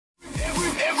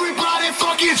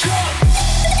get drunk.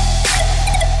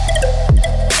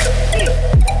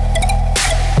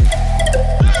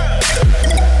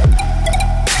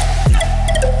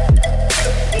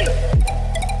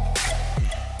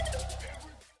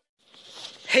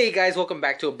 Hey guys, welcome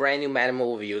back to a brand new Madden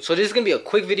mobile review. So this is going to be a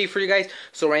quick video for you guys.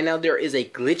 So right now there is a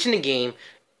glitch in the game,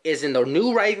 is in the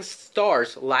new Rising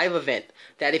Stars live event,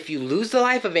 that if you lose the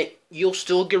live event, you'll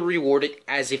still get rewarded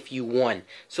as if you won.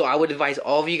 So I would advise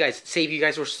all of you guys, say if you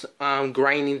guys were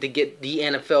grinding to get the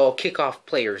NFL kickoff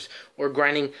players, or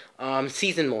grinding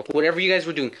season mode, whatever you guys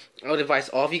were doing, I would advise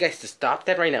all of you guys to stop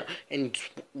that right now and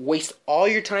waste all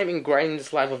your time in grinding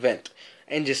this live event.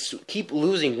 And just keep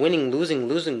losing, winning, losing,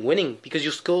 losing, winning, because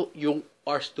you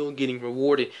are still getting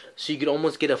rewarded. So you could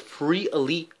almost get a free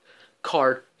elite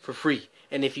card for free.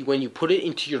 And when you put it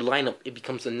into your lineup, it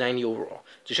becomes a 90 overall.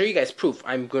 To show you guys proof,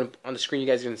 I'm going to, on the screen, you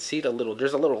guys can see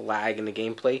there's a little lag in the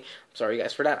gameplay. I'm sorry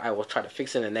guys for that. I will try to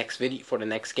fix it in the next video for the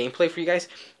next gameplay for you guys.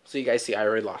 So you guys see I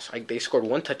already lost. They scored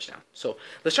 1 touchdown. So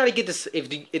let's try to get this. If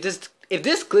this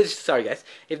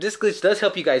glitch does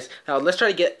help you guys, let's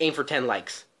try to aim for 10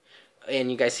 likes.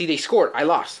 And you guys see they scored. I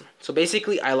lost. So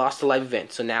basically, I lost the live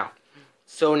event. So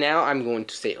now I'm going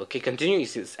to say, okay, continue. You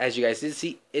see this, as you guys did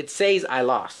see, it says I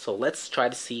lost. So let's try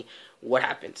to see what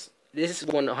happens. This is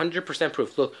 100%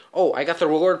 proof. Look, oh, I got the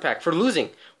reward pack for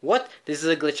losing. What? This is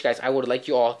a glitch, guys. I would like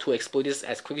you all to exploit this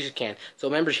as quick as you can. So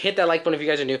members, hit that like button if you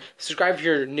guys are new. Subscribe if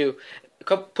you're new.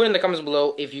 Put in the comments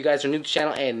below if you guys are new to the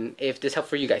channel and if this helped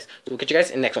for you guys. So we'll catch you guys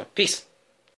in the next one. Peace.